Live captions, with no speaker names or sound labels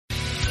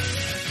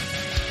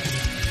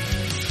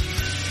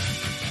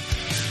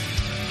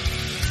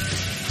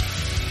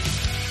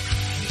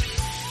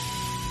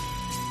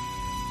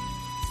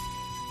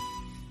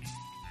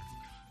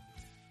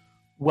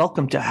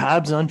Welcome to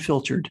Habs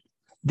Unfiltered.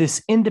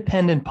 This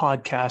independent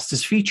podcast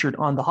is featured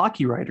on the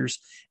Hockey Writers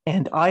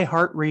and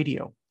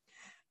iHeartRadio,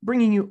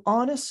 bringing you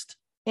honest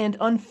and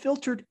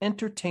unfiltered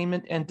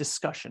entertainment and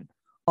discussion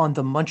on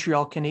the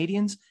Montreal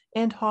Canadiens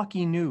and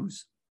hockey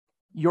news.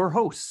 Your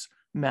hosts,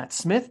 Matt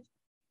Smith,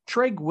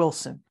 Treg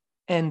Wilson,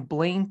 and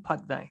Blaine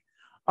Putney,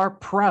 are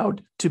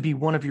proud to be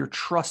one of your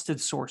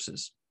trusted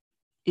sources.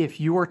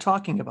 If you are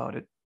talking about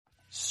it,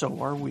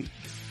 so are we.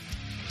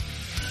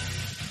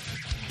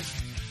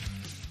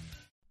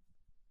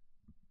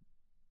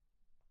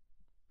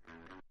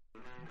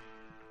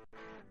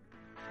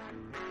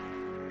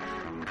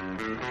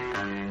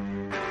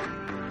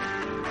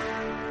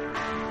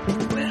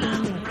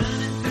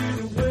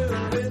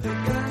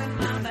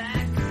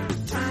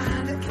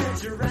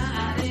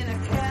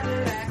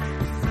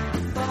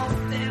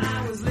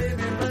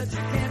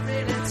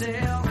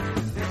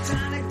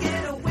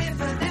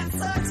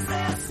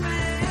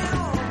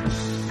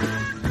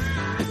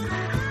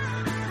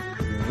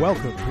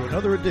 Welcome to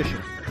another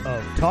edition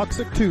of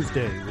Toxic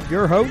Tuesday with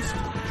your host,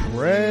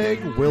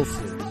 Greg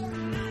Wilson.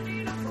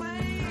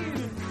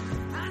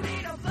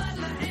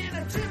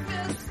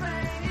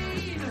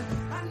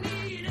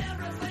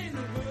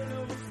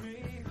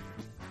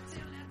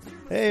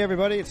 Hey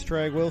everybody, it's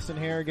Treg Wilson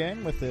here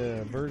again with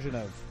a version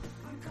of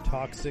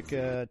Toxic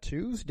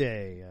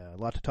Tuesday. A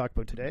lot to talk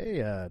about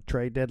today.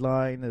 Trade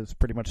deadline has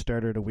pretty much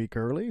started a week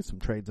early. Some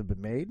trades have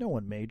been made. No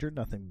one major,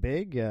 nothing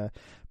big.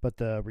 But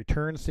the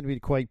returns seem to be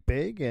quite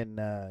big. And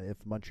if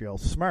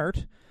Montreal's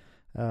smart,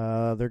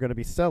 they're going to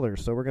be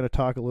sellers. So we're going to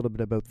talk a little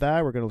bit about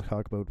that. We're going to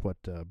talk about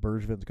what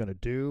Bergevin's going to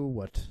do,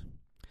 what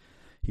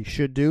he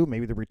should do,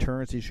 maybe the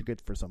returns he should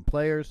get for some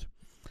players.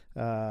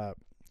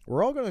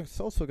 We're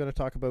also going to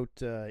talk about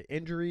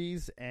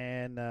injuries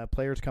and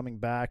players coming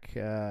back,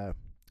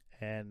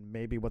 and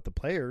maybe what the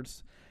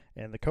players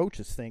and the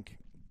coaches think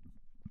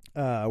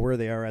where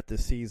they are at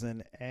this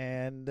season.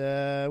 And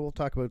we'll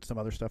talk about some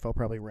other stuff. I'll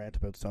probably rant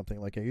about something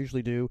like I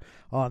usually do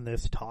on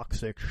this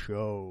toxic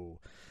show.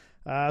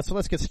 So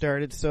let's get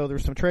started. So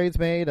there's some trades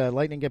made.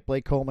 Lightning get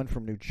Blake Coleman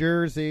from New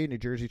Jersey. New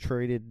Jersey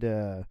traded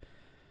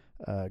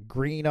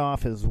Green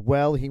off as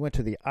well. He went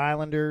to the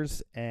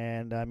Islanders,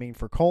 and I mean,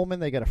 for Coleman,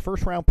 they got a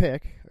first-round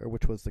pick,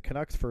 which was the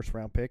Canucks'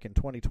 first-round pick in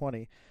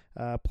 2020,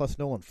 plus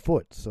Nolan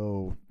Foote.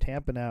 So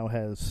Tampa now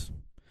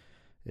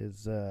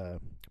is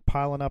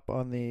piling up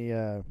on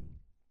the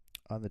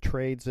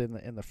trades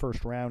in the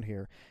first round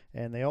here,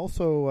 and they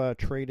also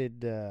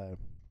traded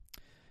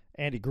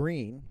Andy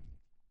Green,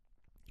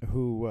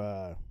 who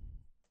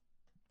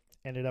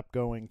ended up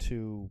going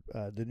to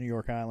the New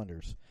York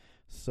Islanders.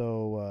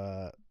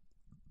 So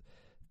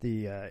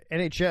the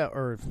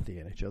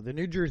the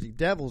New Jersey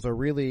Devils are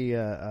really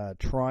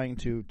trying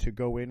to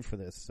go in for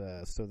this.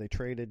 So they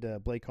traded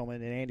Blake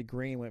Coleman, and Andy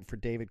Green went for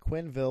David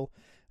Quenneville,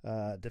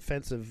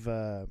 defensive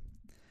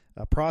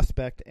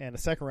prospect, and a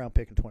second-round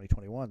pick in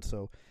 2021.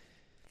 So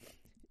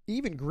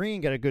even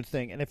Green got a good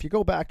thing. And if you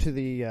go back to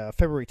the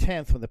February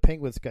 10th when the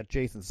Penguins got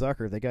Jason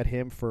Zucker, they got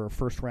him for a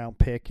first-round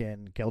pick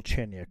and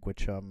Galchenyuk,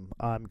 which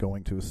I'm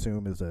going to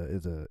assume is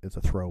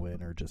a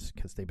throw-in, or just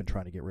because they've been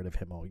trying to get rid of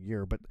him all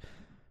year.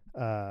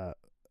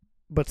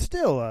 But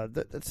still,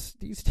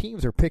 these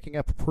teams are picking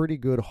up pretty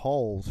good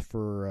hauls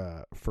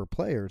for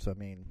players. I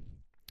mean,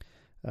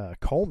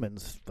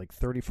 Coleman's like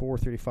 34,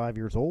 35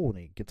 years old,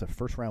 and he gets a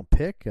first-round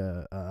pick.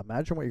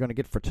 Imagine what you're going to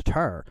get for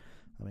Tatar.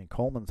 I mean,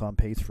 Coleman's on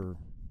pace for,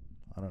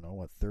 I don't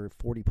know,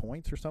 40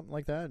 points or something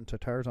like that, and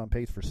Tatar's on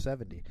pace for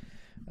 70.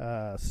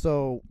 And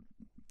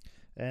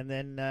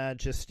then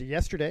just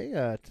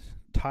yesterday,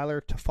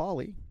 Tyler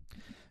Toffoli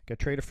got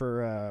traded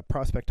for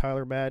prospect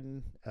Tyler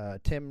Madden,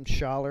 Tim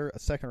Schaller, a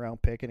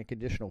second-round pick, and a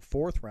conditional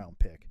fourth-round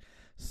pick.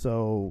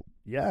 So,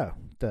 yeah,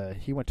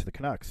 he went to the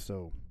Canucks.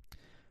 So,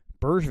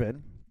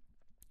 Bergevin,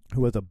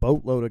 who has a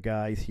boatload of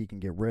guys he can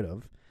get rid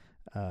of,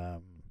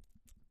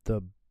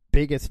 the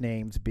biggest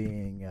names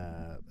being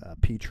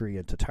Petrie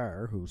and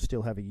Tatar, who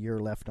still have a year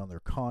left on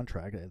their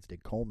contract, as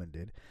did Coleman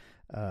did.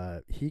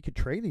 He could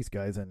trade these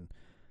guys, and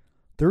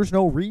there's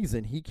no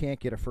reason he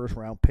can't get a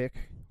first-round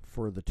pick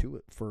for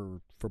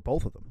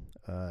both of them.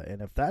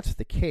 And if that's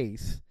the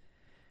case,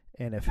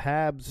 and if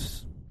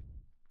Habs,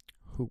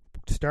 who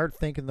start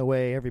thinking the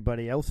way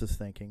everybody else is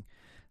thinking,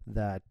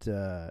 that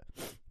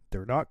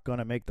they're not going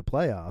to make the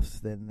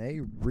playoffs, then they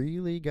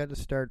really got to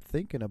start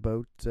thinking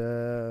about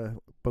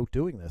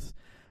doing this.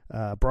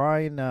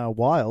 Brian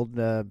Wild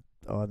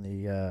on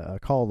the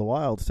Call of the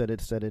Wild said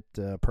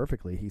it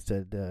perfectly. He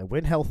said,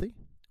 when healthy,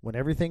 when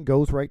everything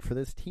goes right for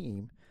this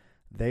team,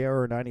 they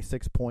are a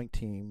 96-point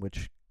team,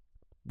 which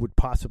would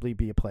possibly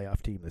be a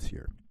playoff team this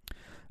year.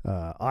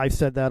 I've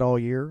said that all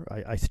year.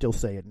 I still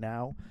say it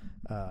now.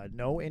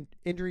 No,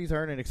 injuries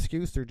aren't an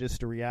excuse. They're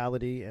just a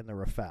reality, and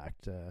they're a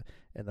fact.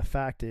 And the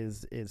fact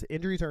is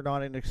injuries are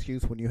not an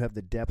excuse when you have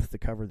the depth to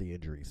cover the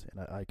injuries.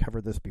 And I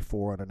covered this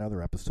before on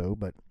another episode,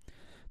 but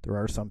there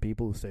are some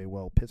people who say,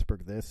 well,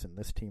 Pittsburgh this, and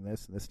this team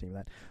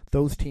that.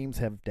 Those teams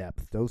have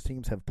depth. Those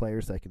teams have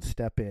players that can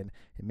step in.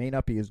 It may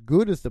not be as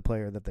good as the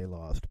player that they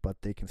lost,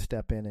 but they can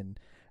step in and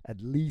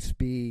at least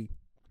be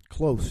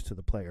close to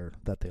the player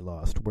that they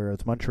lost.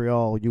 Whereas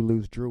Montreal, you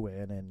lose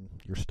Drouin and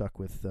you're stuck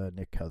with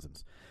Nick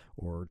Cousins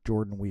or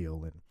Jordan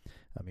Wheel. And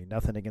I mean,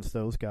 nothing against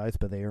those guys,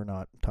 but they are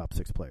not top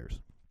 6 players.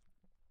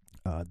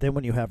 Then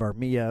when you have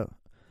Armia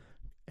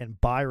and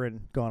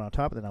Byron gone on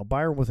top of it, now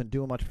Byron wasn't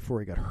doing much before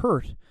he got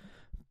hurt,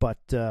 but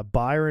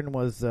Byron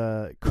was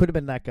could have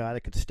been that guy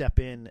that could step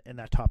in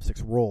that top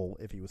 6 role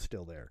if he was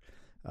still there.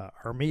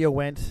 Armia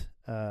went.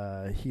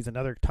 He's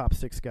another top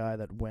 6 guy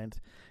that went.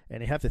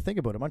 And you have to think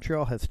about it.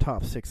 Montreal has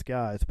top 6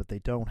 guys, but they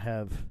don't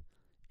have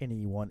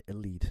anyone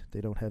elite.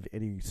 They don't have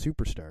any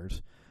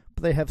superstars,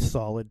 but they have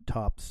solid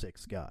top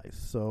 6 guys.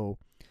 So,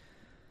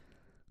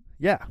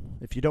 yeah,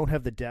 if you don't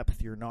have the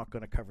depth, you're not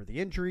going to cover the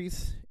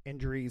injuries.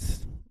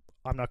 Injuries,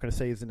 I'm not going to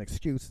say is an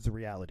excuse. It's a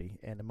reality.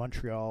 And in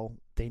Montreal,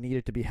 they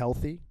needed to be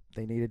healthy.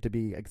 They needed to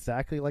be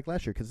exactly like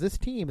last year, because this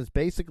team is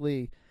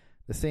basically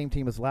the same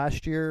team as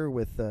last year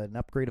with an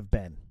upgrade of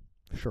Ben.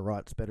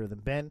 Sherratt's better than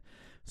Ben.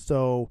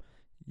 So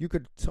you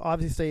could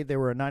obviously say they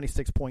were a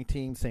 96-point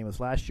team, same as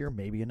last year,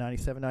 maybe a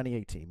 97,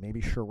 98 team.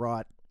 Maybe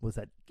Sherratt was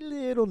that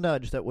little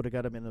nudge that would have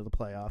got them into the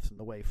playoffs, and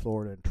the way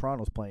Florida and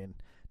Toronto's playing,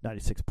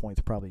 96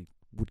 points probably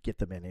would get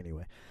them in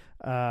anyway.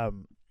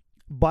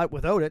 But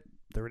without it,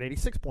 they're an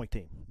 86-point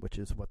team, which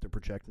is what they're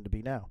projecting to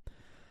be now.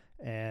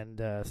 And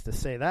to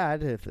say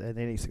that, if an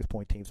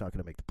 86-point team's not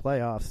going to make the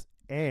playoffs,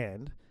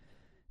 and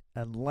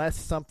unless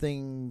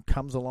something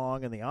comes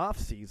along in the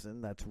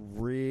offseason that's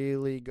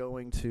really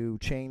going to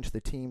change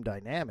the team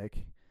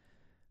dynamic,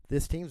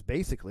 this team's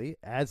basically,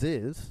 as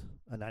is,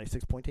 a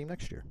 96-point team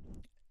next year,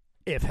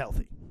 if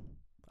healthy.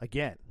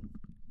 Again.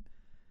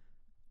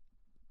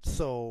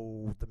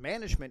 So the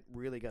management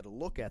really got to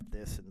look at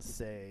this and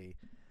say,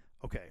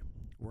 okay,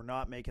 we're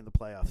not making the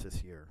playoffs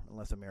this year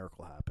unless a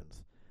miracle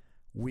happens.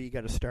 We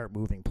got to start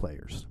moving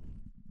players.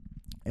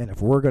 And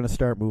if we're going to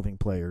start moving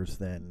players,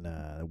 then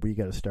we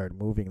got to start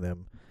moving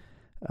them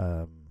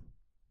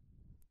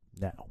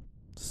now.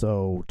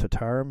 So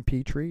Tatar and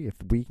Petrie, if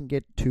we can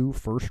get 2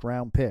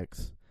 first-round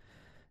picks,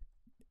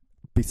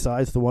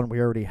 besides the one we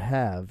already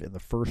have in the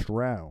first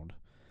round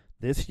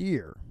this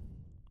year,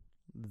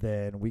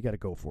 then we got to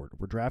go for it.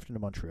 We're drafting to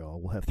Montreal.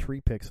 We'll have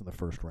 3 picks in the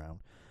first round.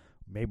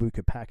 Maybe we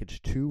could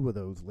package 2 of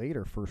those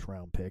later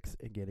first-round picks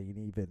and get an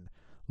even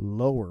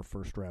lower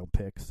first-round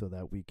pick so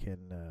that we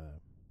can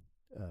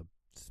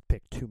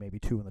pick 2, maybe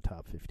 2 in the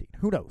top 15.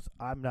 Who knows?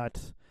 I'm not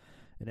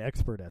an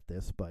expert at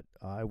this, but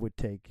I would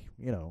take,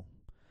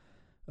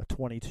 a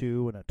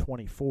 22 and a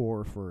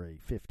 24 for a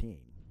 15.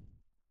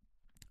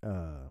 I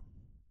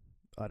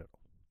don't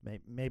know.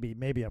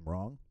 Maybe I'm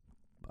wrong.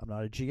 I'm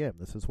not a GM.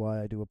 This is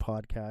why I do a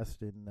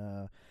podcast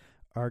and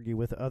argue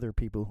with other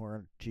people who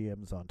aren't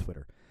GMs on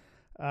Twitter.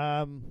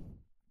 But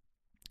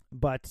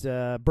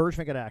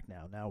Bergevin got to act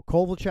now. Now,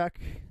 Kovalchuk,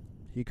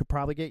 he could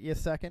probably get you a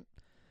second.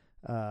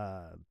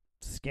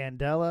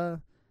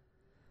 Scandella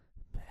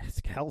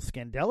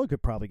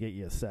could probably get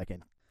you a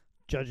second.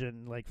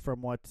 Judging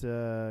from what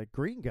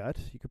Green got,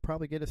 you could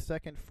probably get a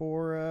second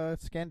for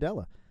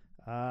Scandella.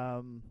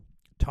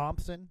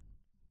 Thompson,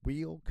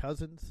 Wheel,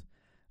 Cousins,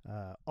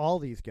 all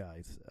these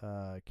guys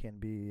can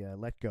be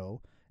let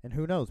go. And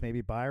who knows?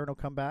 Maybe Byron will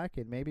come back,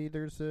 and maybe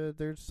there's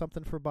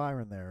something for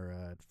Byron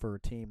there for a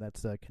team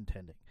that's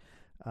contending.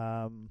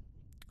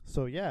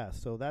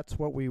 So that's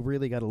what we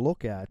really got to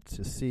look at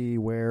to see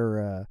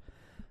where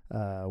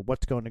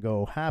what's going to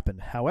go happen.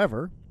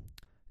 However,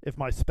 if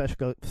my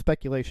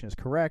speculation is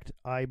correct,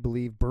 I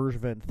believe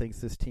Bergevin thinks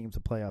this team's a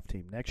playoff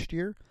team next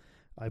year.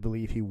 I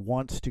believe he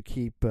wants to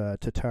keep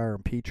Tatar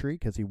and Petrie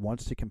because he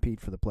wants to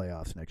compete for the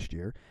playoffs next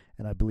year,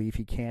 and I believe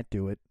he can't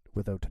do it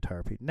without Tatar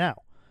and Petrie.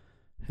 Now,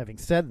 having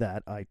said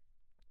that, I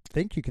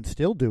think you can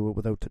still do it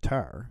without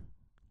Tatar.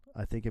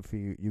 I think if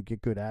you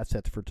get good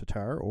assets for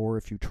Tatar, or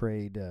if you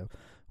trade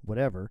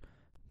whatever,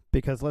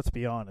 because let's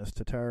be honest,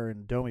 Tatar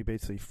and Domi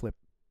basically flip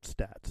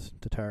stats.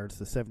 Tatar's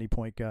the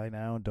 70-point guy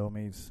now, and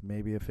Domi's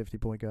maybe a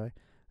 50-point guy,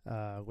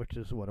 which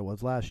is what it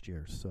was last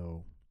year.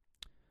 So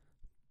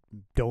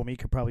Domi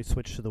could probably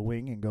switch to the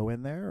wing and go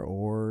in there,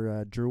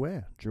 or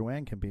Drouin.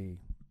 Drouin can be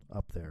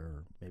up there,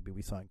 or maybe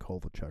we sign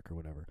Kovalchuk or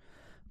whatever.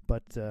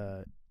 But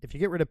if you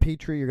get rid of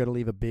Petrie, you're going to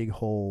leave a big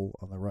hole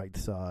on the right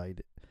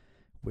side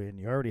when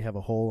you already have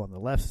a hole on the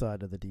left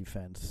side of the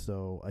defense.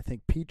 So I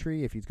think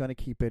Petrie, if he's going to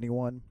keep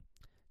anyone,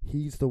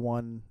 he's the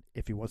one,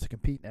 if he wants to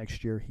compete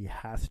next year, he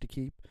has to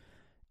keep.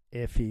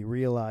 If he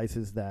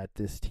realizes that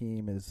this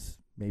team is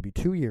maybe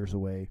 2 years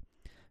away,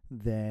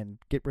 then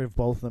get rid of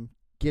both of them,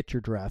 get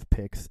your draft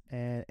picks,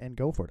 and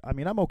go for it. I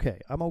mean, I'm okay.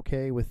 I'm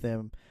okay with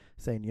them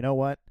saying, you know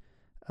what,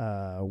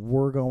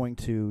 we're going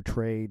to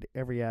trade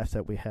every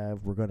asset we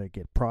have. We're going to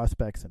get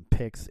prospects and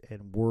picks,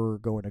 and we're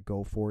going to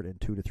go for it in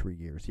 2 to 3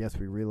 years. Yes,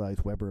 we realize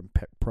Weber and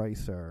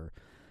Price are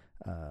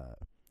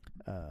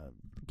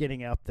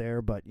getting up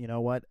there, but you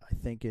know what? I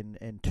think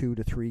in 2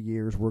 to 3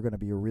 years, we're going to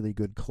be a really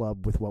good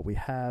club with what we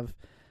have,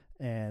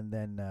 and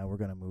then we're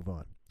going to move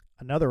on.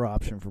 Another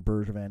option for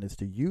Bergevin is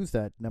to use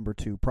that number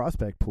 2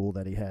 prospect pool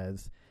that he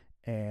has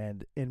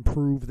and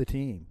improve the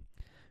team.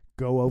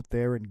 Go out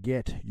there and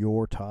get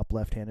your top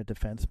left-handed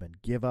defenseman.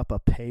 Give up a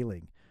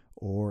Paling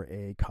or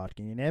a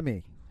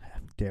Kotkaniemi,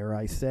 dare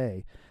I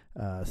say.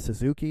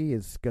 Suzuki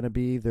is going to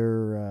be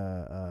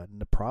their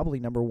probably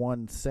number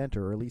one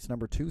center, or at least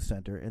number two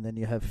center, and then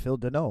you have Phil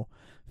Deneau.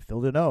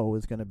 Phil Deneau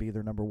is going to be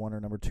their number one or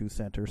number two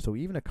center, so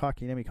even if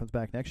Kotkaniemi comes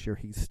back next year,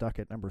 he's stuck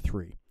at number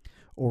three,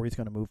 or he's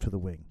going to move to the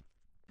wing.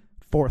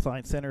 Fourth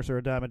line centers are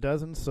a dime a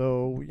dozen,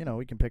 so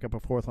we can pick up a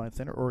fourth line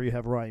center, or you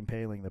have Ryan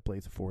Poehling that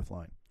plays the fourth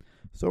line.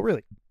 So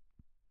really,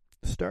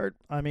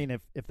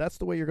 if that's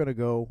the way you're going to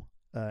go,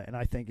 and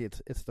I think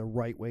it's the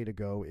right way to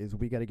go, is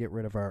we got to get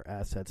rid of our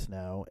assets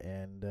now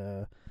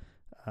and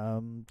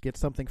get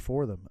something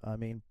for them. I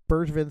mean,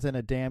 Bergevin's in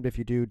a damned if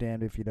you do,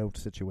 damned if you don't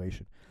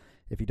situation.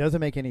 If he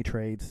doesn't make any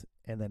trades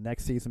and then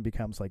next season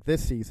becomes like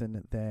this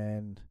season,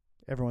 then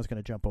everyone's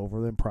going to jump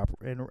over them,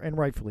 and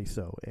rightfully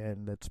so.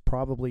 And that's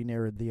probably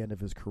near the end of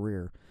his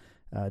career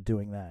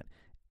doing that.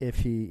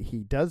 If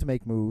he does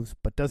make moves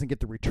but doesn't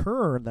get the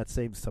return that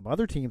some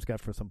other teams got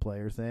for some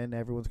players, then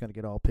everyone's going to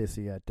get all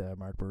pissy at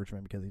Marc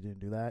Bergevin because he didn't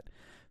do that.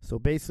 So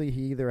basically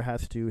he either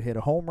has to hit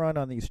a home run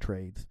on these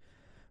trades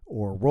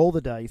or roll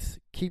the dice,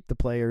 keep the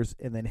players,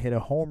 and then hit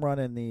a home run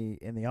in the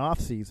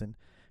offseason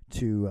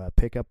to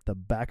pick up the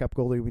backup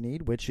goalie we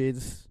need, which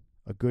is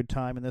a good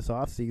time in this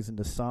offseason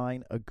to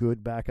sign a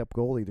good backup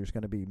goalie. There's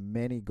going to be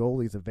many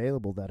goalies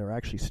available that are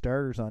actually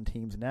starters on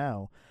teams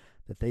now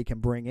that they can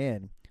bring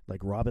in,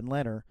 like Robin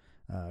Lehner,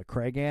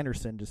 Craig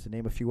Anderson, just to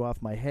name a few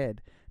off my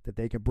head, that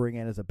they can bring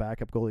in as a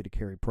backup goalie to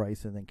Carey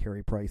Price, and then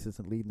Carey Price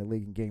isn't leading the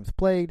league in games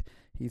played.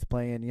 He's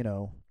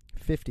playing,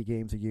 50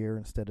 games a year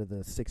instead of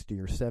the 60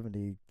 or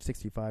 70,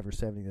 65 or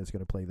 70 that's going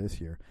to play this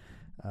year.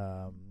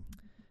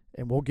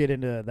 And we'll get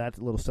into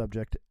that little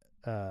subject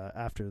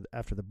after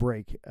the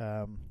break.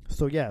 So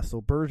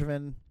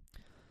Bergevin,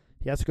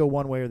 he has to go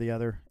one way or the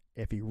other.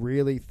 If he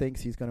really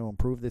thinks he's going to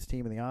improve this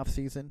team in the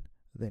offseason,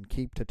 then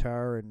keep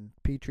Tatar and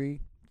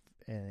Petrie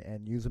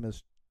and use them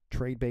as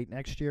trade bait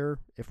next year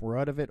if we're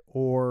out of it.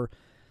 Or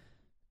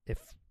if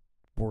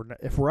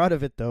we're out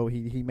of it, though,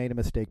 he made a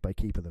mistake by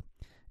keeping them.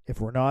 If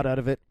we're not out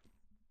of it,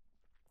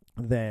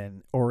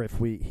 then, or if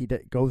he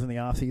goes in the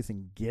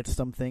offseason, gets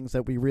some things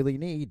that we really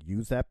need,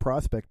 use that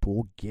prospect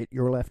pool, get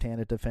your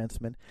left-handed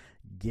defenseman,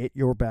 get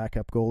your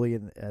backup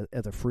goalie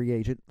as a free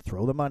agent,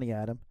 throw the money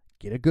at him,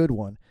 get a good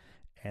one,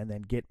 and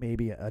then get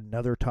maybe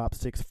another top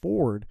six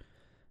forward,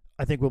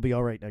 I think we'll be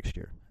all right next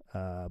year.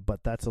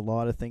 But that's a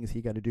lot of things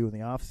he got to do in the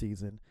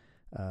offseason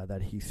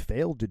that he's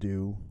failed to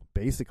do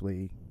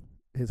basically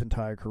his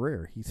entire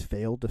career. He's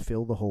failed to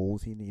fill the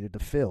holes he needed to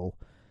fill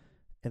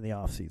in the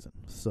offseason.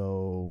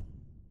 So,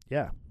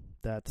 yeah,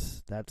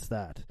 that's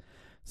that.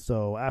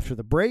 So after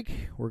the break,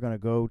 we're going to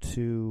go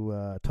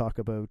to talk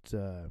about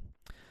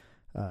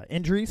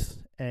injuries,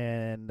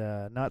 and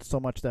not so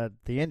much that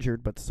the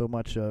injured, but so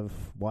much of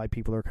why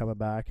people are coming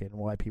back and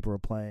why people are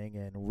playing,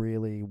 and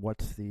really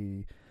what's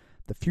the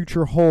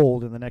future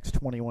hold in the next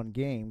 21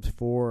 games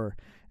for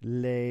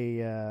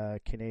les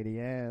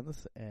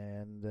Canadiens.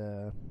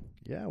 And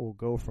we'll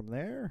go from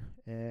there,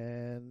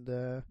 and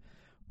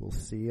we'll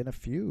see you in a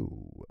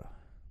few.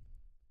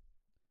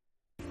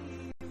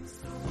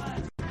 So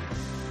what?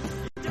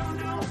 You don't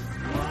know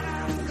what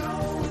I'm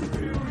going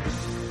through.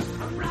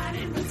 I'm right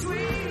in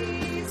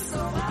between, so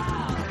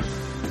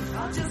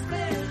I'll just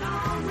play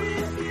along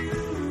with you.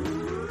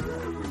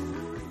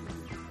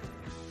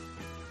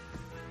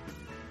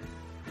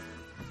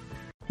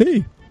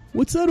 Hey,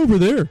 what's that over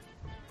there?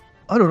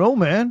 I don't know,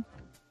 man.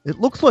 It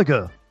looks like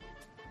a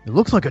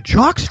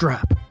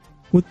jockstrap.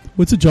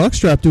 What's a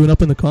jockstrap doing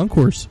up in the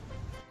concourse?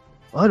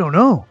 I don't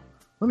know.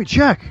 Let me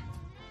check.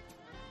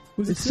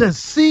 It says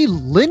C.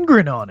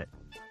 Lindgren on it.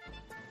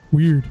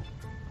 Weird.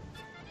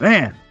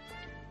 Man,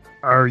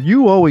 are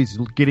you always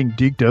getting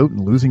digged out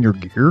and losing your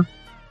gear?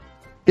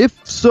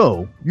 If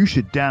so, you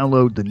should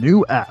download the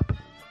new app,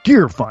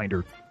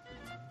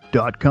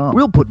 GearFinder.com.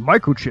 We'll put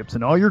microchips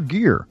in all your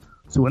gear,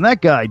 so when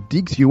that guy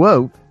digs you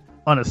out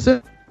on a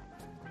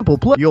simple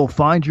play, you'll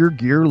find your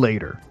gear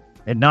later,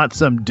 and not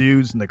some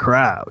dudes in the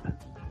crowd.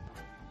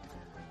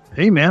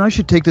 Hey man, I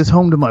should take this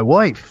home to my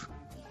wife.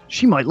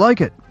 She might like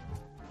it.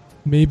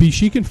 Maybe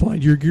she can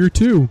find your gear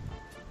too.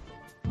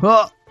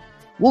 We'll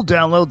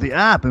download the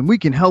app and we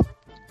can help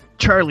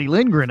Charlie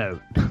Lindgren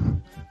out.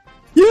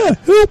 Yeah,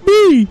 help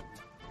me!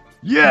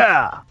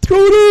 Yeah! Throw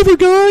it over,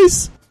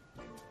 guys!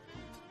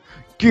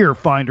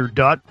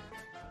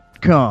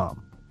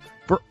 GearFinder.com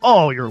for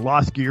all your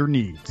lost gear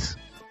needs.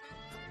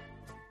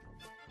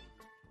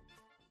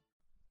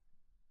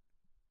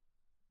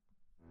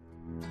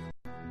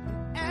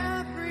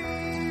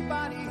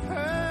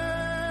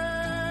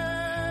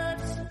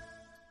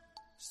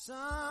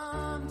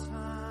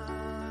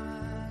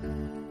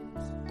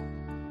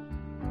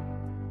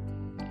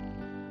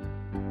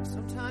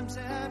 Sometimes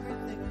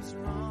everything is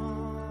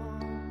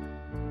wrong.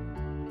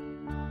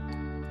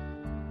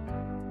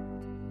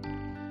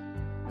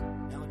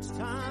 Now it's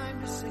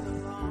time to sing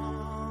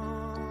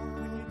along.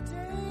 When your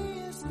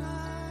day is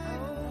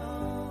like,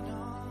 hold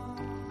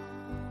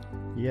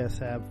on. Yes,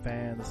 Hab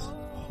fans,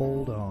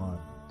 hold on.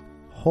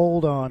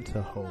 Hold on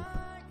to hope.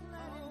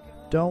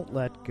 Don't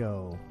let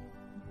go.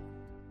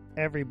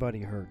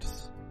 everybody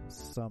hurts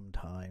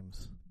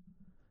sometimes.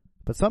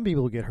 But some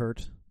people get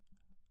hurt,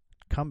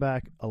 come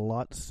back a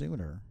lot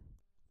sooner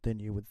than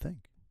you would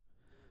think.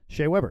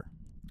 Shea Weber,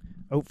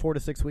 out 4 to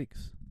 6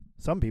 weeks.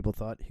 Some people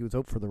thought he was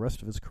out for the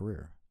rest of his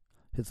career.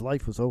 His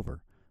life was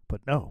over.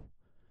 But no.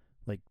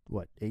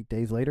 8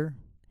 days later?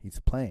 He's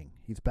playing.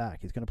 He's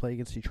back. He's going to play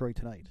against Detroit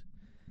tonight.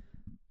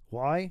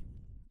 Why?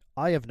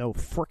 I have no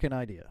frickin'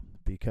 idea,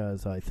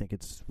 because I think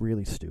it's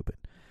really stupid.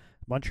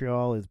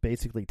 Montreal is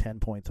basically 10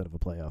 points out of a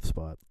playoff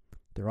spot.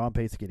 They're on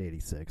pace to get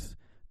 86.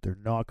 They're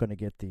not going to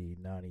get the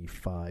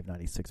 95,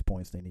 96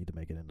 points they need to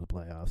make it into the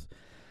playoffs.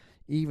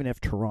 Even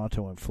if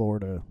Toronto and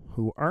Florida,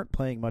 who aren't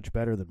playing much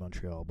better than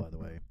Montreal, by the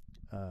way,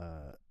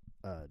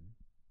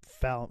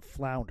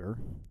 flounder,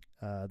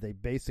 they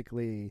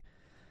basically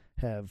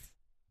have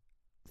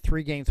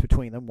 3 games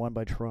between them, 1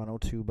 by Toronto,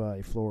 2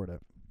 by Florida,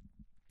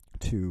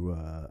 to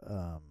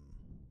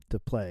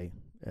play.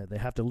 They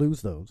have to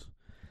lose those.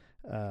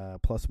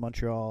 Plus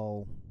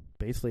Montreal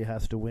basically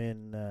has to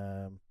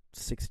win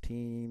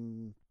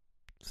 16.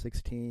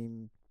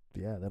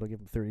 Yeah, that'll give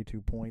them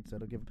 32 points.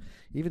 That'll give them,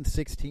 even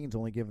 16's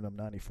only giving them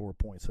 94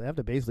 points. So they have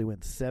to basically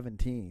win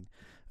 17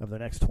 of the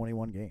next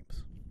 21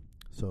 games.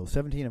 So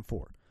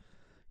 17-4.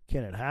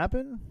 Can it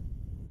happen?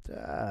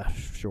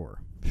 Sure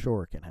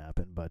it can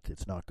happen, but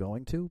it's not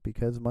going to,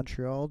 because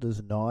Montreal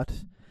does not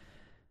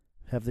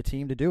have the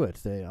team to do it.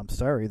 I'm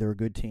sorry, they're a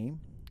good team.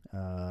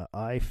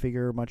 I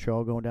figure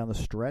Montreal going down the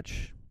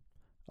stretch,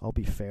 I'll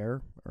be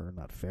fair, or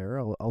not fair.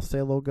 I'll say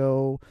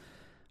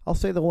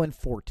they'll win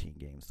 14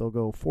 games. They'll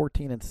go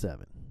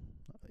 14-7.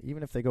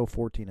 Even if they go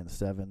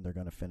 14-7, they're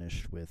going to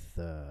finish with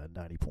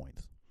 90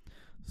 points.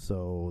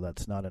 So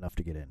that's not enough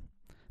to get in.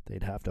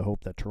 They'd have to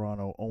hope that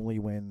Toronto only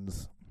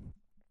wins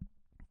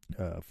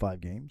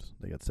 5 games.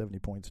 They got 70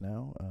 points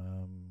now.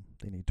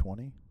 They need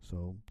 20.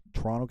 So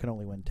Toronto can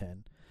only win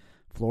 10.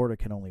 Florida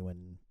can only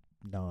win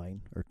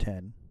 9 or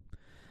 10.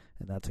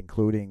 And that's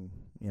including,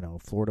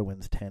 Florida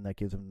wins 10. That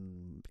gives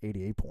them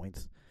 88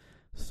 points.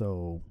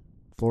 So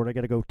Florida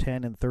got to go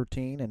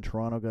 10-13, and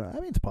Toronto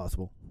it's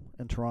possible.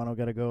 And Toronto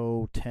got to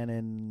go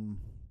 10-12.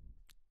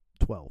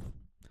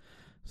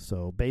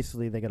 So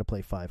basically, they got to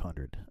play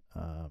 500.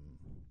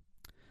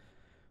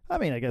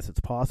 I guess it's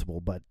possible,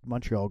 but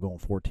Montreal going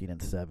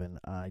 14-7,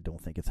 I don't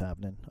think it's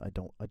happening. I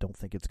don't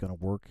think it's going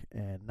to work.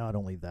 And not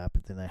only that,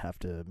 but then they have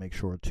to make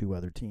sure 2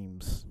 other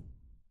teams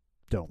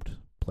don't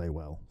play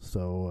well.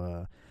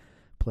 So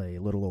play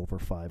a little over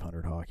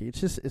 500 hockey.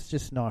 It's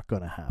just not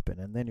going to happen.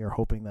 And then you're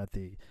hoping that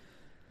the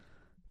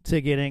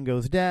ticket in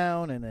goes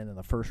down, and then in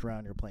the first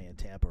round you're playing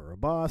Tampa or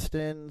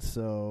Boston.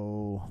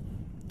 So,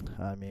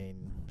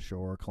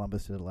 sure,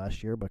 Columbus did it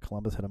last year, but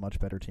Columbus had a much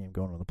better team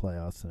going to the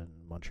playoffs than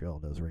Montreal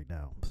does right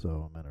now.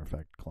 So, matter of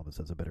fact, Columbus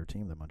has a better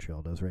team than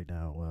Montreal does right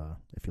now,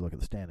 if you look at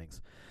the standings.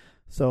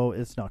 So,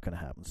 it's not going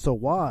to happen. So,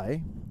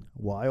 why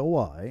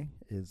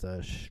is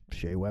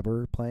Shea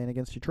Weber playing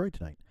against Detroit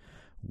tonight?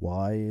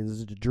 Why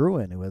is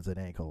Drouin, who has an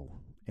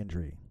ankle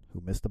injury, who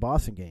missed the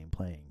Boston game,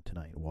 playing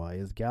tonight? Why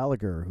is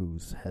Gallagher, who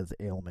has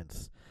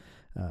ailments,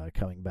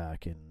 coming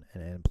back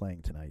and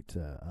playing tonight?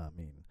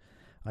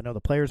 I know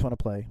the players want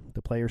to play.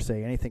 The players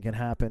say anything can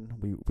happen.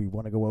 We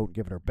want to go out and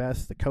give it our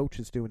best. The coach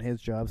is doing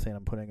his job, saying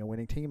I'm putting a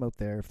winning team out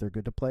there. If they're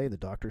good to play, the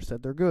doctor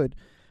said they're good.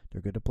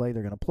 They're good to play.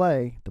 They're going to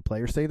play. The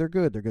players say they're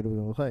good. They're good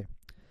to play.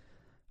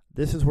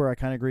 This is where I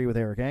kind of agree with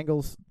Eric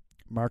Engels.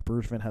 Marc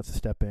Bergevin has to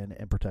step in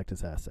and protect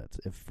his assets.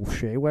 If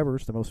Shea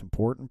Weber's the most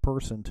important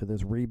person to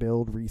this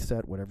rebuild,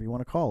 reset, whatever you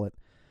want to call it,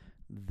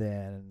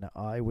 then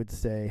I would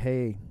say,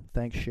 hey,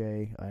 thanks,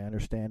 Shea. I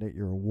understand it.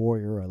 You're a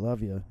warrior. I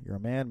love you. You're a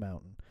man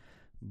mountain.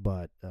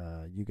 But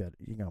you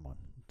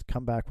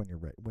come back when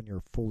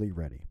you're fully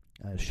ready.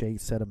 As Shea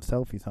said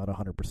himself, he's not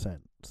 100%.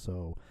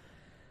 So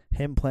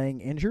him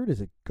playing injured, is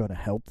it going to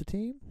help the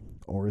team,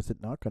 or is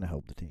it not going to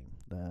help the team?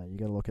 You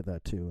got to look at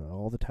that too.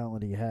 All the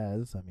talent he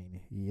has.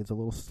 He is a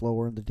little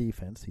slower in the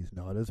defense. He's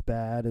not as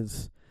bad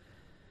as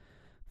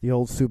the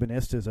old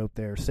Subanistas out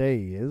there say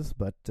he is,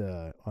 but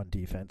on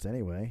defense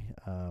anyway.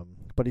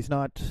 But he's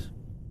not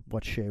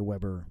what Shea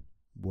Weber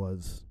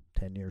was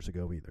 10 years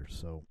ago either.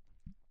 So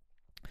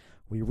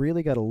we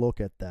really got to look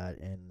at that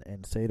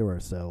and say to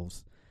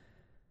ourselves,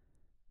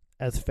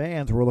 as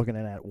fans, we're looking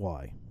at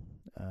why.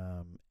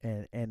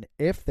 And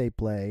if they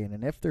play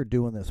and if they're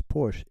doing this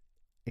push,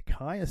 it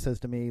kind of says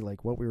to me,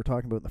 like what we were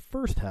talking about in the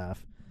first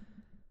half,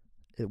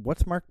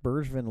 what's Marc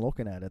Bergevin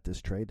looking at this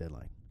trade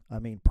deadline?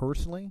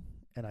 Personally,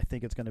 and I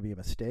think it's going to be a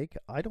mistake,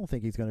 I don't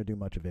think he's going to do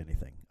much of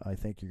anything. I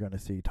think you're going to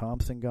see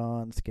Thompson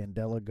gone,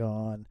 Scandella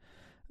gone,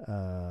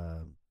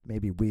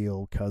 maybe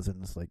Wheel,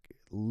 Cousins, like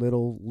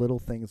little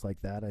things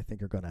like that I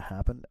think are going to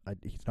happen.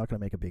 He's not going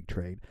to make a big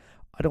trade.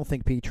 I don't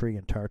think Petrie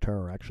and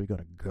Tartar are actually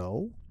going to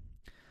go.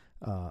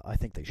 I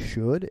think they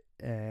should,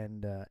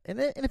 and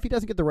if he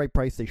doesn't get the right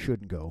price, they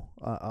shouldn't go.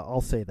 I'll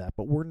say that,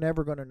 but we're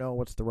never going to know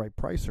what's the right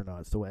price or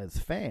not. So as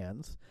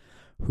fans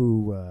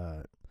who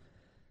are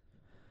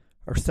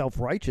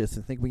self-righteous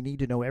and think we need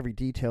to know every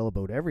detail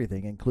about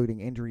everything,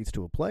 including injuries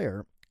to a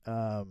player,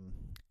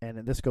 and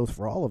this goes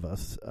for all of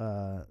us,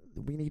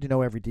 we need to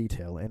know every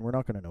detail, and we're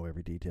not going to know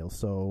every detail.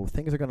 So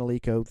things are going to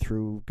leak out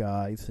through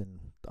guys, and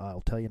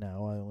I'll tell you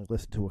now, I only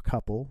listened to a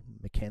couple,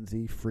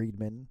 McKenzie,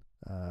 Friedman,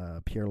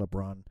 Pierre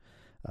LeBrun,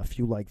 a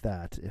few like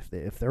that.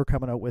 If they're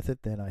coming out with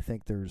it, then I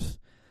think there's,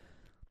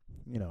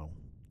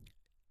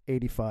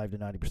 85 to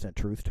 90%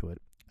 truth to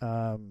it.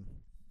 So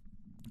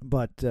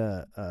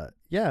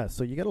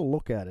you got to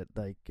look at it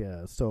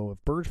so if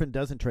Bergevin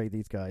doesn't trade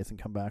these guys and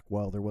come back,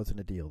 well, there wasn't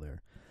a deal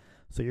there.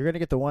 So you're going to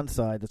get the one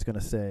side that's going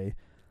to say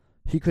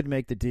he couldn't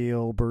make the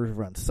deal,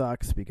 Bergevin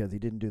sucks because he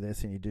didn't do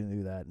this and he didn't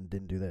do that and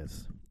didn't do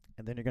this.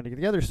 And then you're going to get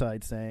the other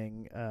side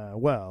saying,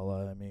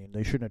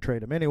 they shouldn't have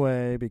traded him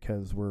anyway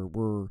because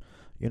we're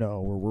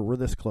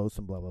this close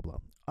and blah blah blah.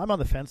 I'm on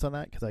the fence on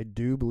that because I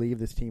do believe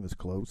this team is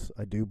close.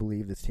 I do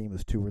believe this team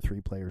is 2 or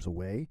 3 players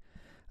away.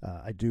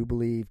 I do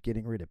believe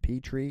getting rid of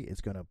Petrie is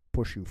going to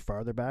push you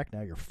farther back.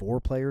 Now you're 4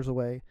 players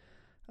away.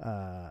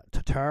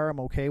 Tatar I'm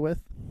okay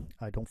with.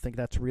 I don't think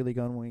that's really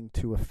going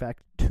to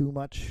affect too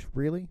much,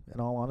 really, in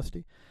all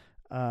honesty.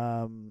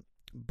 And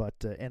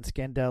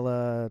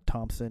Scandella,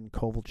 Thompson,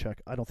 Kovalchuk,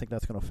 I don't think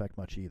that's going to affect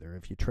much either.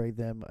 If you trade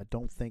them, I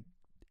don't think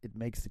it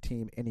makes the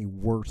team any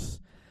worse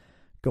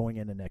going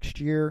into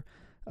next year.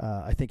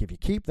 I think if you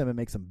keep them, it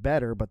makes them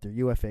better, but they're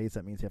UFAs.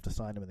 That means you have to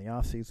sign them in the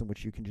offseason,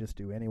 which you can just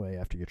do anyway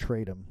after you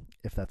trade them,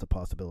 if that's a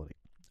possibility.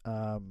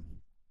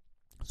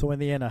 So in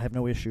the end, I have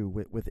no issue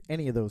with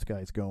any of those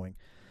guys going.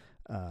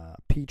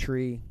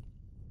 Petrie,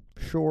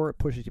 sure, it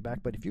pushes you back,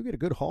 but if you get a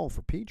good haul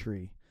for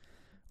Petrie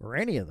or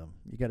any of them,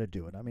 you got to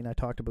do it. I mean, I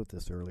talked about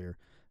this earlier,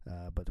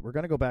 but we're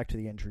going to go back to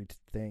the injury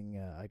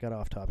thing. I got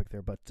off topic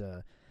there, but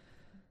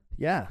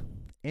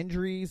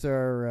injuries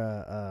are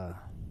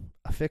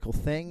a fickle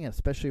thing,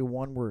 especially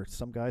one where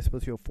some guy's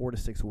supposed to go 4 to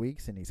 6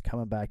 weeks and he's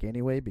coming back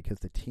anyway because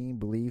the team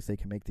believes they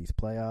can make these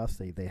playoffs.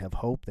 They have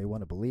hope. They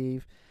want to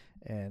believe.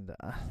 And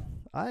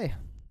I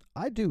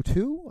do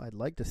too. I'd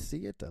like to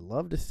see it. I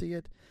love to see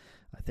it.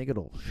 I think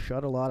it'll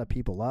shut a lot of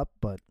people up.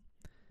 But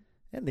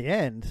in the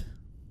end,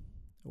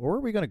 where are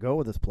we going to go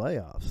with this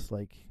playoffs?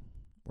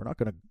 We're not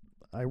going to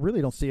 – I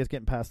really don't see us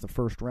getting past the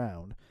first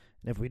round.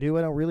 And if we do,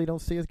 I really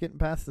don't see us getting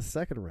past the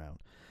second round.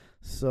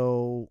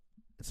 So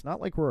it's not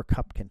like we're a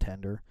cup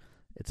contender.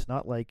 It's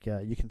not like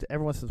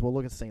everyone says, well,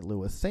 look at St.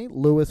 Louis. St.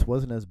 Louis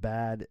wasn't as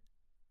bad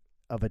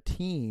of a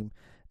team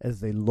as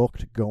they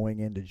looked going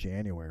into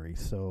January.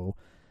 So,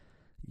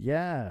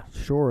 yeah,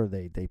 sure,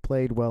 they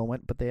played well,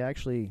 but they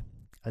actually,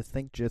 I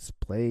think, just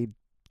played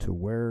to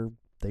where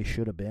they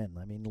should have been.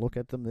 I mean, look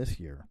at them this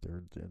year.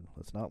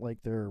 It's not like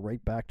they're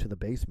right back to the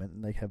basement,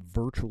 and they have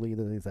virtually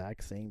the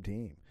exact same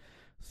team.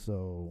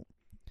 So,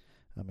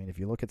 I mean, if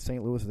you look at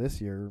St. Louis this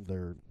year,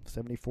 they're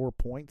 74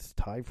 points,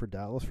 tied for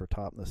Dallas for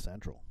top in the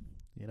Central.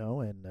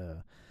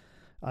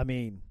 I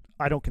mean,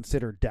 I don't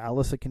consider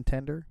Dallas a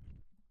contender.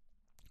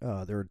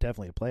 They're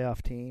definitely a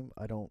playoff team.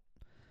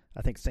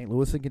 I think St.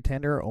 Louis is a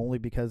contender only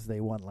because they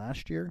won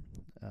last year.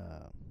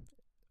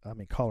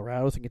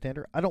 Colorado's a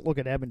contender. I don't look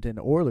at Edmonton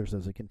Oilers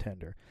as a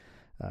contender.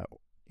 But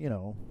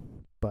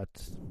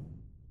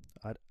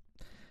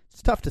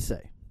it's tough to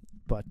say.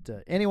 But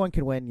anyone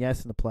can win,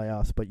 yes, in the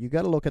playoffs. But you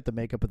got to look at the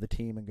makeup of the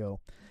team and go,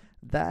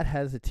 that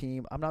has a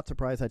team. I'm not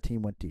surprised that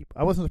team went deep.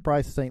 I wasn't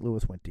surprised St.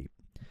 Louis went deep.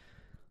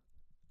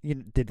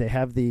 Did they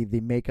have the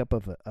makeup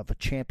of a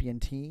champion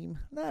team?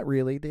 Not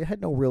really. They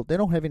had no real. They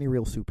don't have any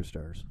real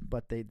superstars.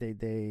 But they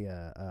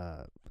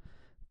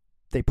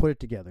put it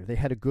together. They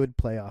had a good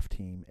playoff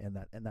team,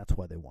 and that's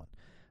why they won.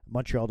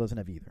 Montreal doesn't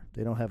have either.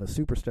 They don't have a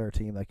superstar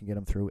team that can get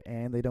them through,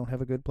 and they don't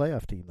have a good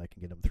playoff team that can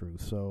get them through.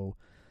 So,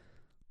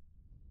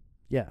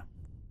 yeah,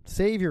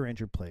 save your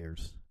injured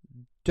players.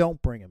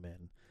 Don't bring them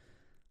in.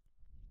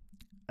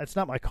 That's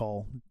not my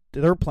call.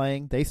 They're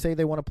playing. They say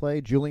they want to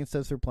play. Julian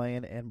says they're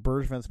playing, and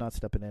Bergevin's not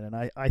stepping in. And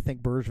I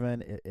think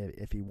Bergevin,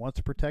 if he wants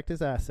to protect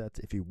his assets,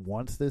 if he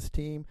wants this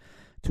team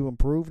to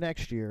improve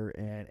next year,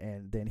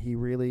 and then he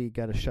really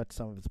got to shut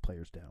some of his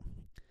players down.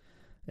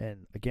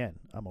 And, again,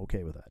 I'm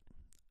okay with that.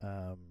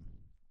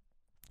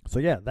 So,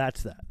 yeah,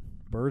 that's that.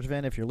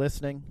 Bergevin, if you're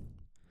listening,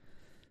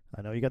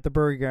 I know you got the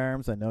Berge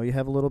arms. I know you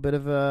have a little bit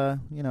of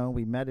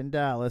we met in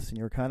Dallas, and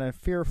you're kind of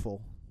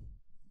fearful.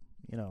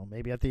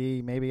 Maybe at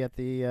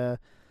the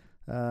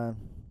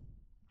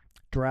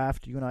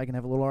draft, you and I can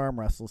have a little arm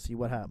wrestle, see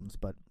what happens.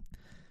 But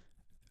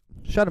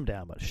shut him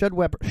down. But shut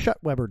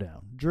Weber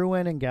down.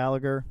 Drouin and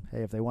Gallagher,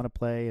 hey, if they want to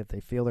play, if they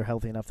feel they're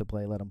healthy enough to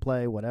play, let them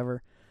play,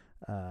 whatever.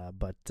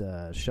 But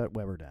shut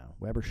Weber down.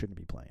 Weber shouldn't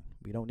be playing.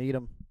 We don't need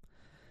him.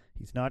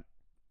 He's not.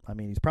 I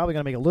mean, he's probably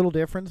going to make a little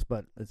difference,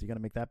 but is he going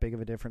to make that big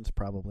of a difference?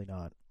 Probably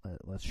not.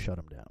 Let's shut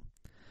him down.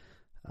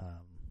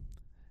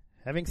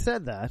 Having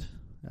said that,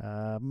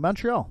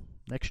 Montreal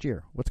next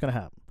year, what's going to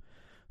happen?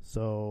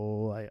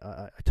 So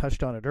I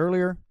touched on it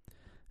earlier.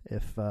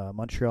 If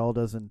Montreal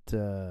doesn't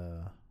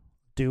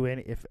do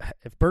any, if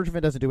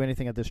Bergevin doesn't do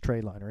anything at this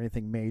trade line or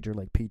anything major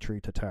like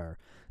Petrie, Tatar,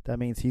 that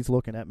means he's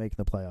looking at making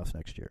the playoffs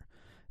next year.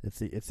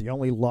 It's the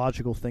only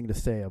logical thing to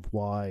say of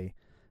why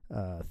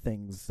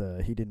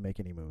he didn't make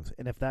any moves.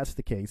 And if that's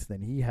the case,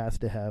 then he has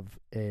to have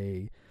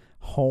a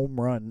home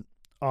run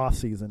off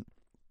season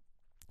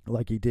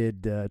like he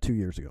did 2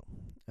 years ago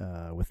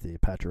with the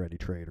Pacioretty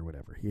trade or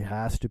whatever. He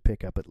has to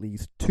pick up at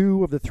least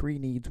 2 of the 3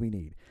 needs we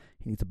need.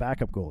 He needs a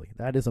backup goalie.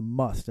 That is a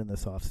must in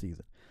this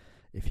offseason.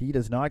 If he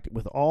does not,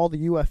 with all the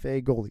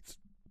UFA goalies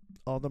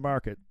on the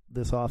market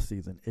this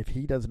offseason, if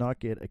he does not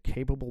get a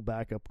capable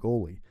backup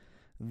goalie,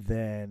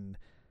 then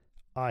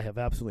I have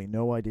absolutely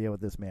no idea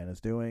what this man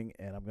is doing,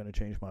 and I'm going to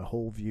change my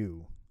whole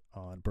view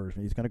on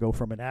Bergevin. He's going to go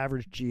from an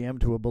average GM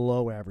to a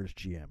below average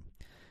GM.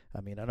 I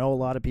mean, I know a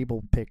lot of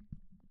people pick,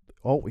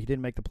 oh, he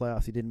didn't make the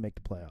playoffs. He didn't make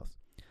the playoffs.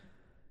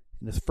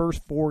 In his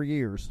first 4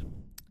 years,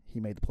 he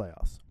made the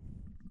playoffs.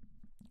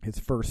 His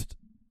first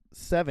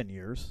 7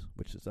 years,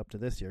 which is up to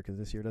this year because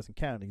this year doesn't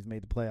count, he's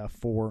made the playoff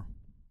 4,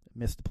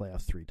 missed the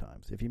playoffs 3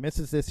 times. If he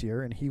misses this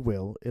year, and he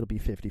will, it'll be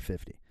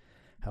 50-50.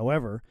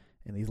 However,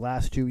 in these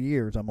last 2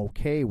 years, I'm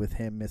okay with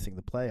him missing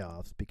the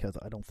playoffs because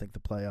I don't think the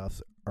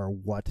playoffs are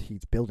what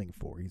he's building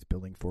for. He's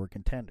building for a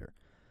contender.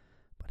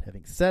 But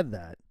having said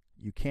that,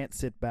 you can't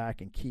sit back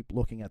and keep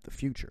looking at the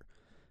future.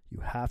 You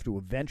have to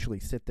eventually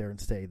sit there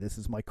and say, this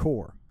is my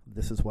core.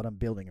 This is what I'm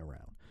building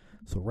around.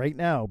 So right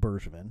now,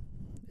 Bergevin,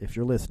 if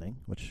you're listening,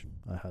 which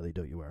I highly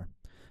doubt you are,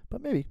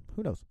 but maybe,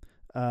 who knows,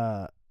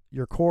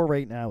 your core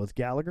right now is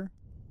Gallagher,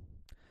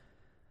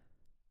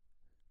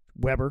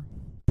 Weber,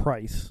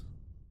 Price,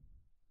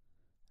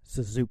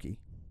 Suzuki,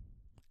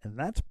 and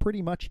that's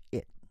pretty much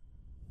it.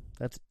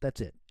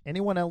 That's it.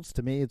 Anyone else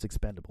to me is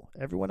expendable.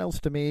 Everyone else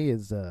to me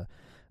is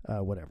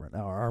whatever.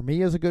 Now,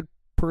 Armia is a good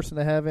person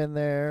to have in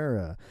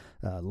there.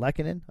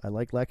 Lehkonen, I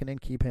like Lehkonen.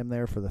 Keep him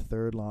there for the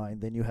third line.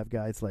 Then you have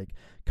guys like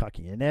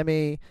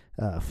Kotkaniemi,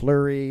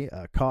 Fleury,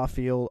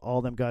 Caulfield.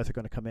 All them guys are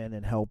going to come in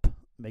and help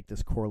make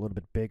this core a little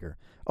bit bigger.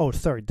 Oh,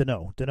 sorry,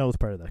 Danault. Danault's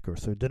part of that core.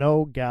 So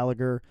Danault,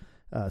 Gallagher,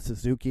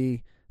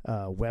 Suzuki,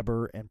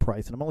 Weber, and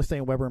Price. And I'm only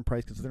saying Weber and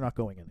Price because they're not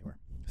going anywhere.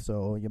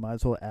 So you might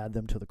as well add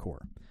them to the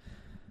core.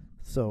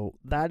 So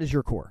that is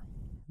your core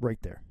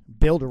right there.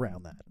 Build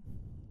around that.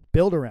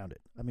 Build around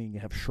it. I mean, you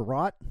have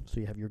Sherratt, so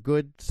you have your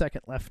good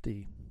second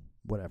lefty,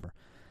 whatever.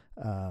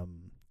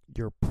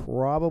 You're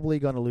probably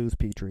going to lose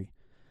Petrie.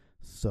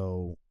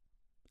 So,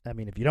 I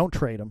mean, if you don't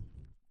trade him,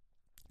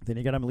 then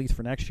you got him at least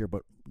for next year,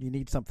 but you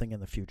need something in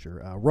the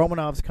future.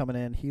 Romanov's coming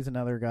in. He's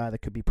another guy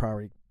that could be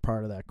part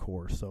of that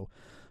core. So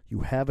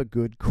you have a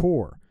good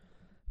core.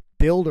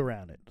 Build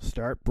around it.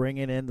 Start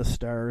bringing in the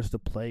stars to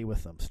play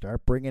with them.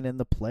 Start bringing in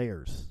the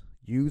players.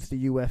 Use the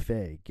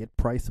UFA. Get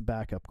Price a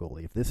backup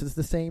goalie. If this is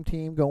the same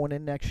team going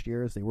in next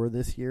year as they were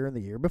this year and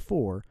the year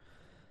before,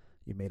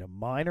 you made a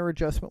minor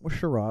adjustment with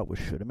Sherratt, which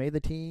should have made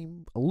the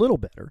team a little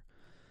better,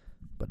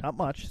 but not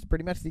much. It's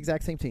pretty much the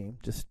exact same team.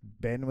 Just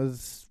Ben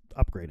was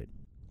upgraded.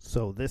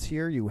 So this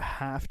year you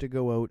have to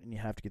go out and you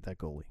have to get that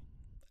goalie.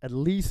 At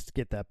least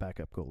get that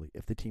backup goalie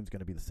if the team's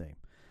going to be the same.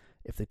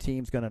 If the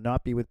team's going to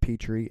not be with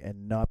Petrie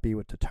and not be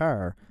with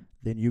Tatar,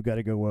 then you got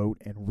to go out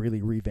and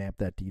really revamp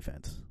that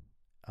defense.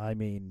 I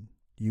mean,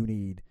 you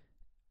need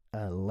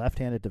a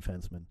left-handed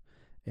defenseman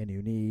and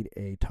you need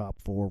a top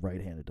 4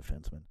 right-handed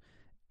defenseman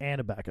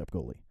and a backup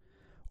goalie,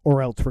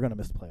 or else we're going to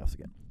miss the playoffs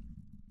again.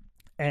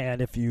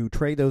 And if you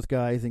trade those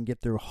guys and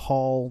get their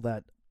haul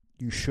that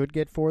you should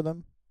get for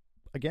them,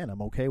 again,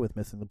 I'm okay with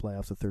missing the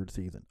playoffs the third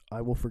season.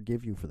 I will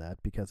forgive you for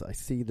that because I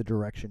see the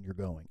direction you're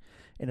going.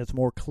 And it's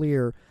more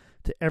clear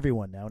to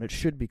everyone now, and it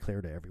should be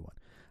clear to everyone.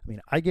 I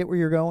mean, I get where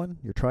you're going.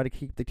 You're trying to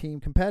keep the team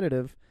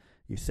competitive.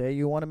 You say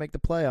you want to make the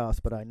playoffs,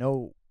 but I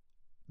know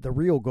the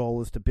real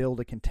goal is to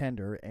build a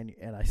contender,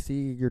 and I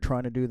see you're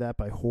trying to do that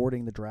by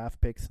hoarding the draft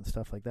picks and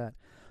stuff like that.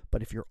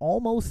 But if you're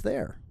almost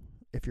there,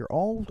 if you're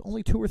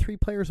only 2 or 3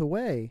 players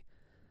away,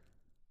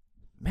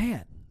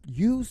 man,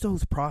 use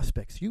those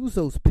prospects, use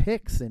those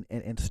picks,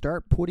 and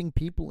start putting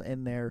people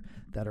in there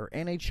that are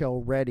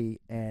NHL ready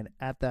and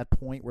at that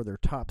point where they're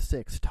top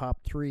 6,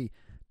 top 3,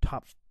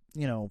 top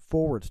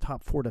forwards,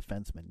 top 4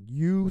 defensemen.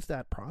 Use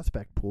that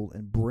prospect pool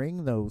and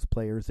bring those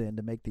players in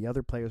to make the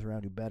other players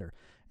around you better,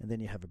 and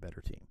then you have a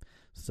better team.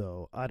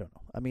 So, I don't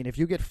know. I mean, if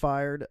you get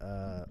fired,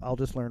 I'll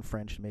just learn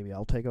French and maybe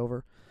I'll take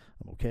over.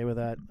 I'm okay with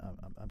that.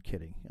 I'm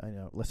kidding. I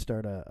know. Let's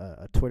start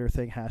a Twitter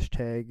thing,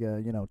 hashtag,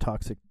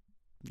 toxic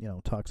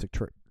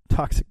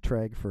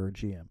trag for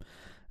GM.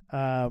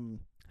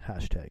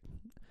 Hashtag.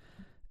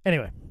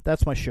 Anyway,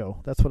 that's my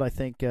show. That's what I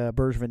think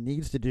Bergevin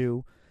needs to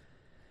do.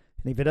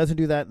 And if he doesn't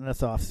do that in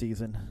this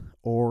offseason,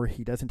 or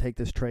he doesn't take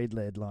this trade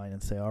deadline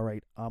and say, all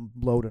right, I'm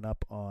loading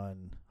up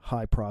on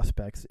high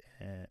prospects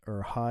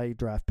or high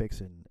draft picks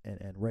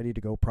and ready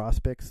to go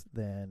prospects,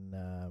 then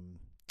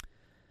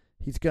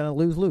he's going to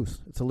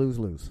lose-lose. It's a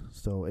lose-lose.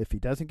 So if he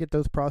doesn't get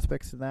those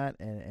prospects in that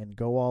and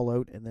go all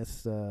out in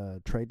this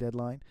trade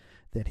deadline,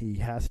 then he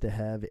has to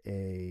have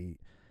a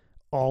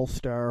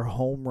all-star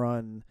home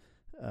run,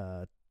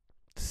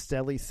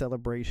 Selly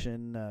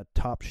celebration,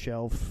 top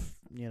shelf,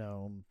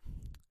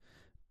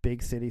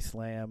 big city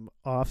slam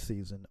off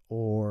season,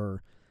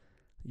 or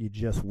you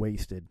just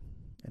wasted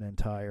an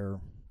entire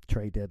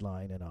trade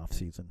deadline and off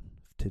season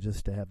to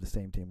have the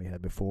same team we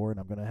had before. And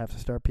I'm going to have to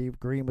start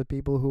agreeing with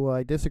people who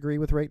I disagree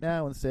with right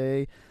now and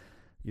say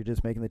you're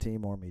just making the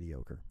team more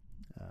mediocre,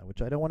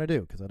 which I don't want to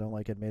do because I don't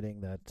like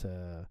admitting that,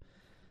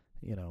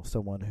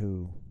 someone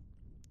who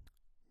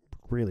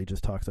really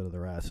just talks out of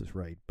their ass is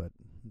right, but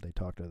they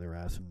talked out of their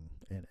ass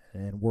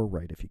and we're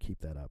right if you keep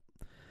that up.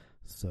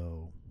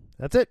 So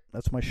that's it.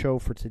 That's my show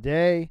for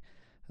today.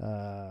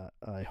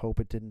 I hope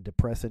it didn't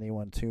depress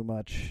anyone too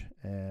much.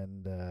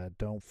 And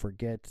don't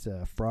forget,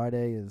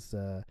 Friday is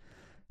the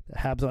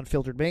Habs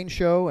Unfiltered main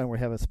show, and we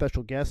have a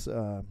special guest,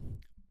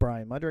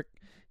 Brian Mudrick.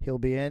 He'll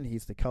be in.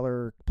 He's the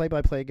color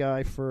play-by-play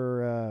guy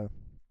for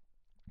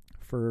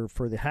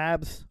the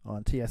Habs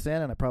on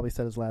TSN, and I probably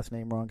said his last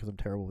name wrong because I'm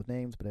terrible with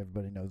names, but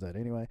everybody knows that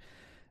anyway.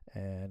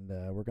 And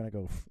we're going to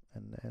go,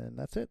 and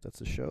that's it. That's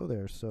the show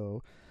there.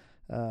 So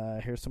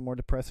here's some more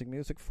depressing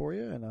music for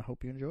you, and I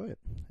hope you enjoy it.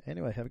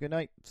 Anyway, have a good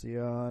night. See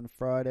you on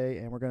Friday,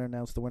 and we're going to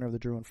announce the winner of the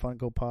Drew and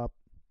Funko Pop,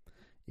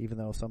 even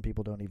though some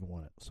people don't even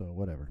want it. So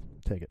whatever.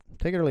 Take it.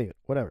 Take it or leave it.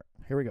 Whatever.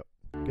 Here we go.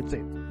 Good to see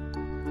you.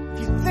 If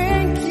you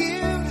think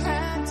you've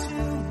had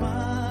too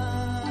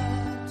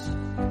much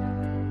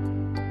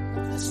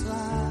of this life,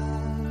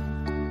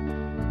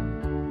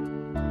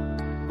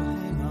 well,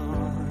 hang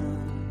on.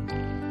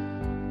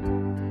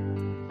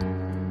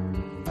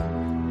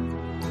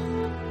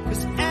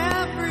 'Cause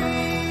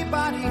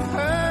everybody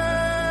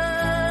hurts.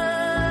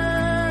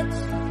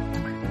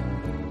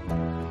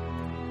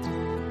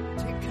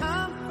 Take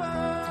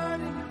comfort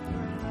in your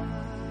friends.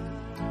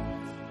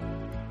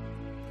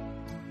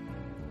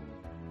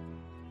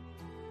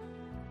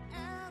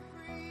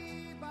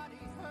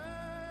 Everybody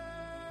hurts.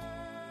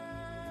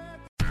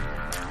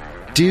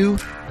 Do,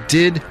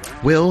 Did,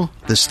 Will,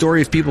 the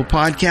Story of People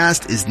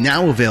podcast is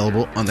now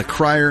available on the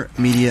Crier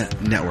Media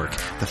Network.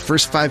 The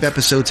first 5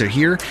 episodes are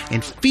here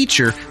and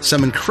feature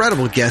some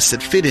incredible guests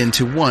that fit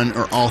into one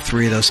or all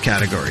 3 of those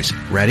categories.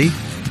 Ready?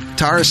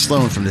 Tara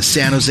Sloan from the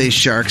San Jose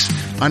Sharks,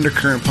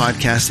 Undercurrent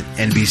podcast at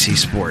NBC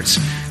Sports.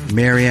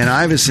 Marianne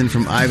Iveson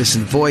from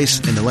Iveson Voice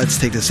and the Let's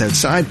Take This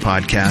Outside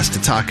podcast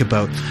to talk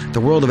about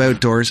the world of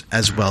outdoors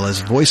as well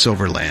as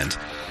voiceover land.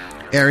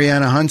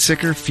 Ariana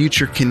Hunsicker,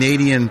 future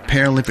Canadian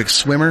Paralympic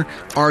swimmer,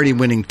 already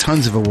winning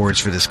tons of awards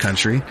for this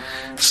country.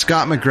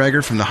 Scott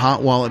McGregor from the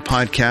Hot Wallet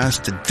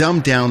podcast to dumb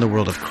down the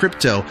world of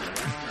crypto,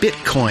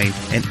 Bitcoin,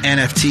 and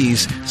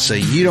NFTs so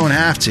you don't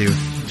have to.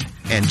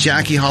 And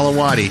Jackie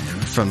Holowati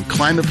from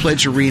Climate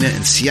Pledge Arena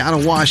in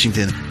Seattle,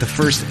 Washington, the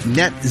first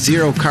net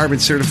zero carbon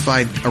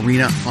certified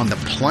arena on the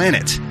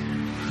planet.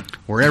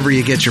 Wherever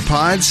you get your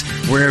pods,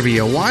 wherever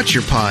you watch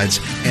your pods,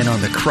 and on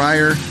the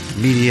Crier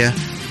Media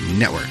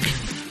Network.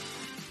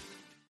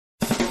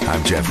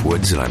 I'm Jeff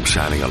Woods, and I'm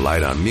shining a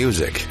light on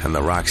music and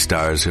the rock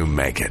stars who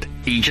make it.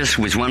 He just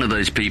was one of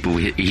those people,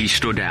 he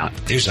stood out.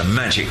 He was a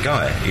magic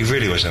guy. He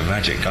really was a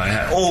magic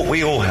guy.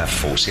 We all have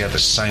faults. He had the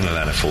same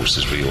amount of faults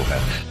as we all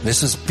have.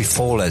 This was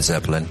before Led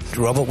Zeppelin.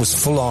 Robert was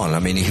full on. I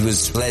mean, he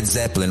was Led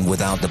Zeppelin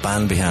without the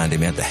band behind him.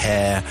 He had the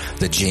hair,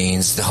 the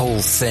jeans, the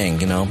whole thing,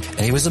 you know.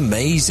 And he was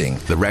amazing.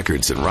 The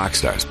Records and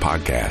Rockstars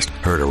podcast,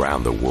 heard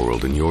around the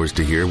world and yours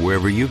to hear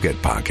wherever you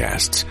get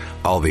podcasts.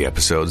 All the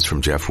episodes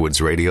from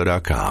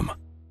JeffWoodsRadio.com.